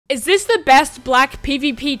Is this the best black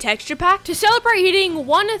PvP texture pack? To celebrate hitting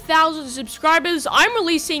 1,000 subscribers, I'm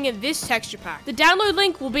releasing this texture pack. The download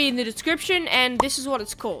link will be in the description, and this is what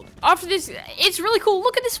it's called. After this, it's really cool.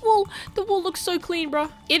 Look at this wall. The wall looks so clean, bro.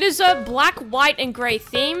 It is a black, white, and gray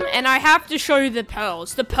theme, and I have to show you the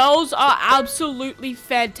pearls. The pearls are absolutely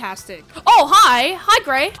fantastic. Oh, hi. Hi,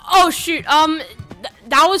 Gray. Oh, shoot.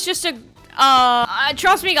 That was just a...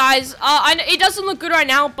 trust me, guys. It doesn't look good right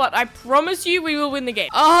now, but I promise you we will win the game.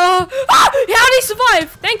 How did he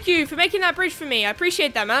survive? Thank you for making that bridge for me. I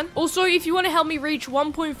appreciate that, man. Also, if you want to help me reach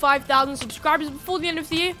 1.5 thousand subscribers before the end of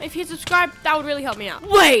the year, if you hit subscribe, that would really help me out.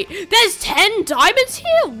 Wait, there's 10 diamonds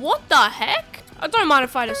here? What the heck? I don't mind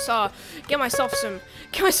if I just get myself some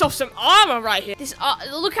armor right here. This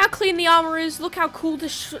look how clean the armor is. Look how cool the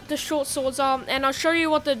short swords are. And I'll show you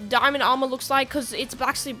what the diamond armor looks like, because it's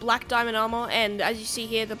actually black diamond armor. And as you see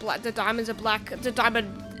here, the diamonds are black. The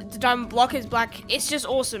diamond block is black. It's just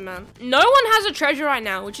awesome, man. No one has a treasure right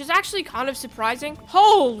now, which is actually kind of surprising.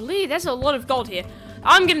 Holy, there's a lot of gold here.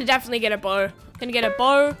 I'm gonna definitely get a bow. Gonna get a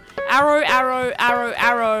bow, arrow, arrow, arrow,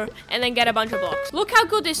 arrow, and then get a bunch of blocks. Look how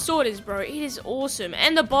good this sword is, bro. It is awesome.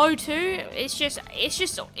 And the bow too. It's just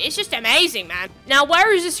amazing, man. Now,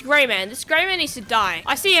 where is this gray man? This gray man needs to die.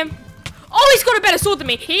 I see him. Oh, he's got a better sword than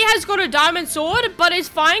me. He has got a diamond sword, but it's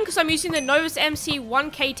fine because I'm using the Novus MC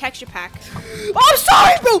 1K texture pack. Oh, I'm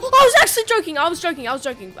sorry, bro. I was actually joking. I was joking.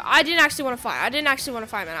 I didn't actually want to fight.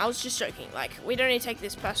 Man. I was just joking. Like, we don't need to take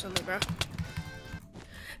this personally, bro.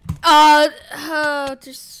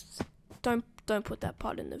 Just don't put that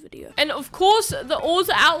part in the video. And of course, the ores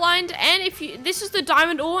are outlined, and if you, this is the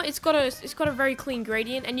diamond ore, it's got a very clean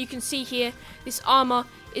gradient, and you can see here, this armor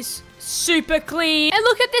is super clean. And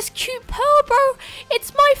look at this cute pearl, bro.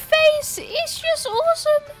 It's my face. It's just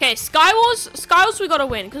awesome. Okay, Skywars, we gotta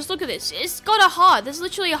win, because look at this. It's got a heart. There's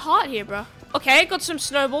literally a heart here, bro. Okay, got some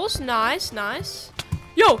snowballs. Nice, nice.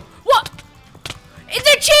 Yo, what? It's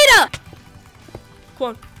a cheetah! Come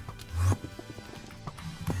on.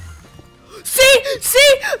 See?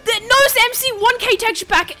 The Novus MC 1K texture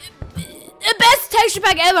pack. The best texture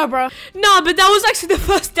pack ever, bro. Nah, but that was actually the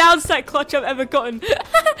first downside clutch I've ever gotten.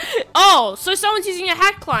 Oh, so someone's using a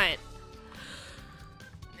hack client.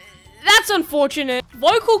 That's unfortunate.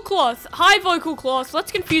 Vocal cloth. Hi, vocal cloth.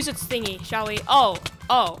 Let's confuse its thingy, shall we? Oh.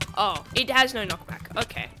 It has no knockback.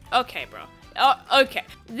 Okay, bro. Okay.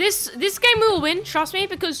 This game we will win, trust me,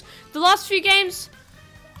 because the last few games...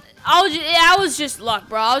 I was just luck,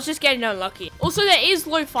 bro. I was just getting unlucky. Also, there is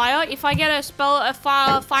low fire. If I get a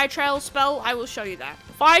fire trail spell, I will show you that.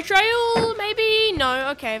 Fire trail, maybe? No,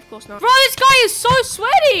 okay, of course not. Bro, this guy is so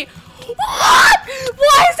sweaty. What?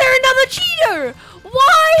 Why is there another cheater?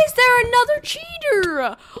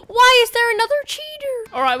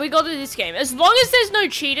 All right, we got to this game. As long as there's no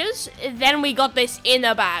cheaters, then we got this in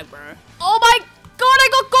the bag, bro. Oh my God, I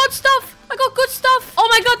got good stuff. Oh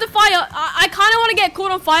my God, the fire. I kind of want to get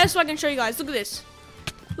caught on fire so I can show you guys. Look at this.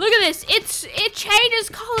 It changes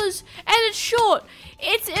colors and it's short.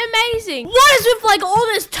 It's amazing. What is with like all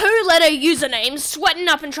this 2-letter usernames sweating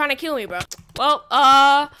up and trying to kill me, bro? Well,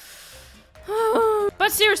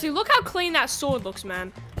 but seriously, look how clean that sword looks,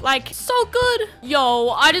 man. Like, so good.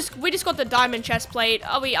 Yo, we just got the diamond chest plate.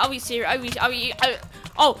 Are we serious?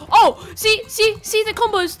 Oh, see the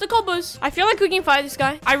combos. I feel like we can fight this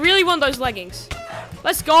guy. I really want those leggings.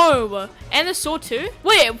 Let's go. And the sword too.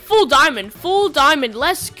 Wait, full diamond.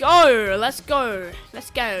 Let's go.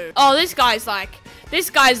 Oh, this guy's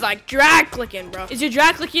like drag clicking, bro. Is your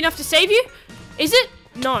drag clicking enough to save you? Is it?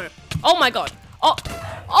 No. Oh my God.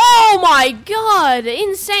 Oh my God,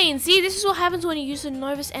 insane. See, this is what happens when you use the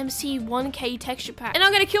Novus MC 1K texture pack. And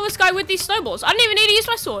I'm gonna kill this guy with these snowballs. I don't even need to use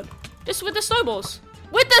my sword. Just with the snowballs.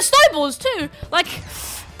 With the snowballs too. Like,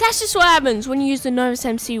 that's just what happens when you use the Novus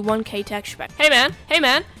MC 1K texture pack. Hey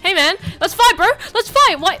man. Let's fight, bro. Let's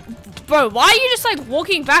fight. What? Bro, why are you just like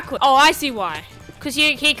walking backwards? Oh, I see why. Because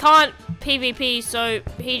he can't PvP, so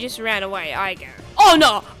he just ran away. I get it. Oh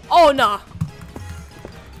no.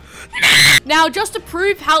 Now, just to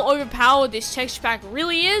prove how overpowered this texture pack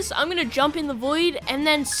really is, I'm gonna jump in the void and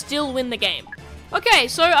then still win the game. Okay,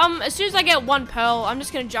 so as soon as I get 1 pearl, I'm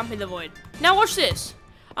just gonna jump in the void. Now watch this.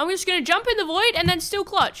 I'm just gonna jump in the void and then still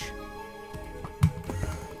clutch.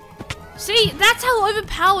 See, that's how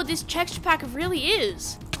overpowered this texture pack really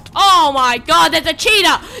is. Oh my God, there's a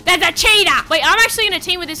cheater! Wait, I'm actually gonna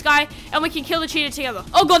team with this guy and we can kill the cheater together.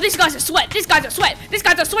 Oh God, this guy's a sweat. This guy's a sweaty sweat. This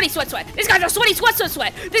guy's a sweaty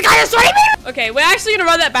sweat. Okay, we're actually gonna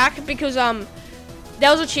run that back because there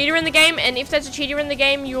was a cheater in the game, and if there's a cheater in the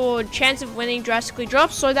game, your chance of winning drastically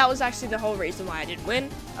drops. So that was actually the whole reason why I didn't win.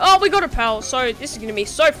 Oh, we got a pearl, so this is gonna be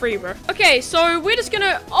so free, bro. Okay, so we're just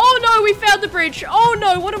gonna... Oh the bridge. Oh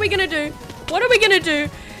no, what are we gonna do? What are we gonna do?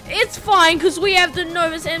 It's fine, because we have the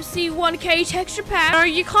Novus MC 1K texture pack. No,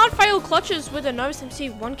 you can't fail clutches with a Novus MC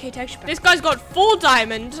 1K texture pack. This guy's got full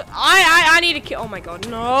diamond. I need to kill. Oh my god,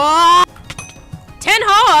 no. 10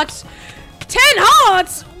 hearts. 10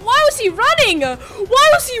 hearts. Why was he running? Why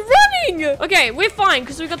was he running? Okay, we're fine,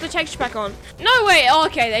 because we got the texture pack on. No way. Oh,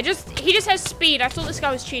 okay, he just has speed. I thought this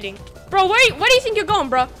guy was cheating. Bro, where do you think you're going,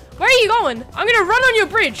 bro? Where are you going? I'm gonna run on your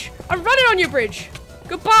bridge. I'm running on your bridge.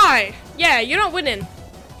 Goodbye. Yeah, you're not winning.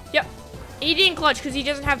 Yep. He didn't clutch because he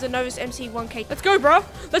doesn't have the Novus MC 1K. Let's go, bro.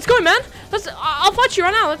 Let's go, man. I'll fight you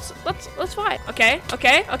right now. Let's fight. Okay.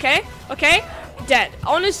 Dead.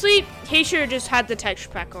 Honestly, he should have just had the texture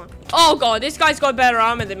pack on. Oh god, this guy's got better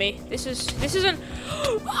armor than me. This isn't.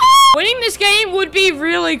 Winning this game would be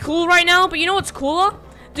really cool right now, but you know what's cooler?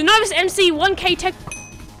 The Novus MC 1K tech.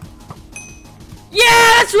 Yeah,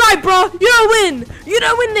 that's right, bro. You don't win. You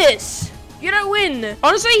don't win this. You don't win.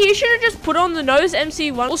 Honestly, he should have just put on the Novus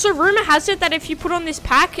MC1. Also, rumor has it that if you put on this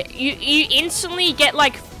pack, you instantly get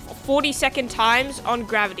like 40-second times on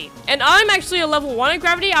gravity. And I'm actually a level 1 at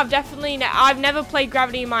gravity. I've never played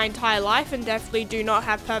gravity in my entire life and definitely do not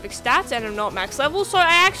have perfect stats and I'm not max level. So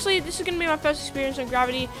this is gonna be my first experience on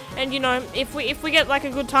gravity. And you know, if we get like a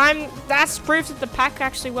good time, that's proof that the pack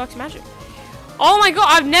actually works magic. Oh my god,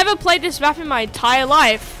 I've never played this map in my entire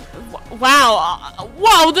life. Wow.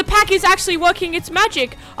 Wow, the pack is actually working its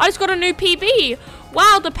magic. I just got a new PB.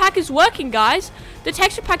 Wow, the pack is working, guys. The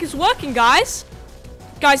texture pack is working, guys.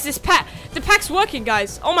 Guys, the pack's working,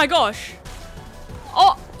 guys. Oh my gosh.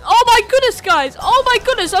 Oh my goodness, guys. Oh my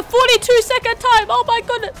goodness, a 42-second time. Oh my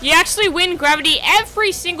goodness. You actually win gravity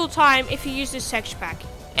every single time if you use this texture pack.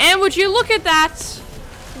 And would you look at that?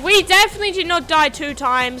 We definitely did not die 2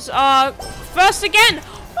 times. First again.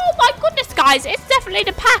 Oh my goodness, guys. It's definitely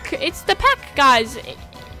the pack. It's the pack, guys.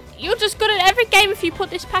 You're just good at every game if you put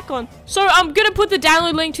this pack on. So I'm going to put the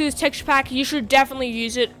download link to this texture pack. You should definitely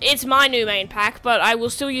use it. It's my new main pack, but I will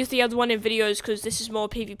still use the other one in videos because this is more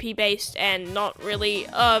PvP based and not really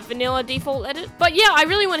a vanilla default edit. But yeah, I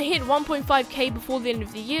really want to hit 1.5k before the end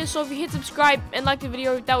of the year. So if you hit subscribe and like the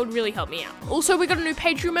video, that would really help me out. Also, we got a new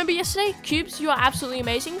Patreon member yesterday. Cubes, you are absolutely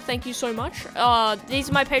amazing. Thank you so much. These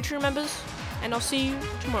are my Patreon members. And I'll see you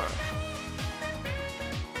tomorrow.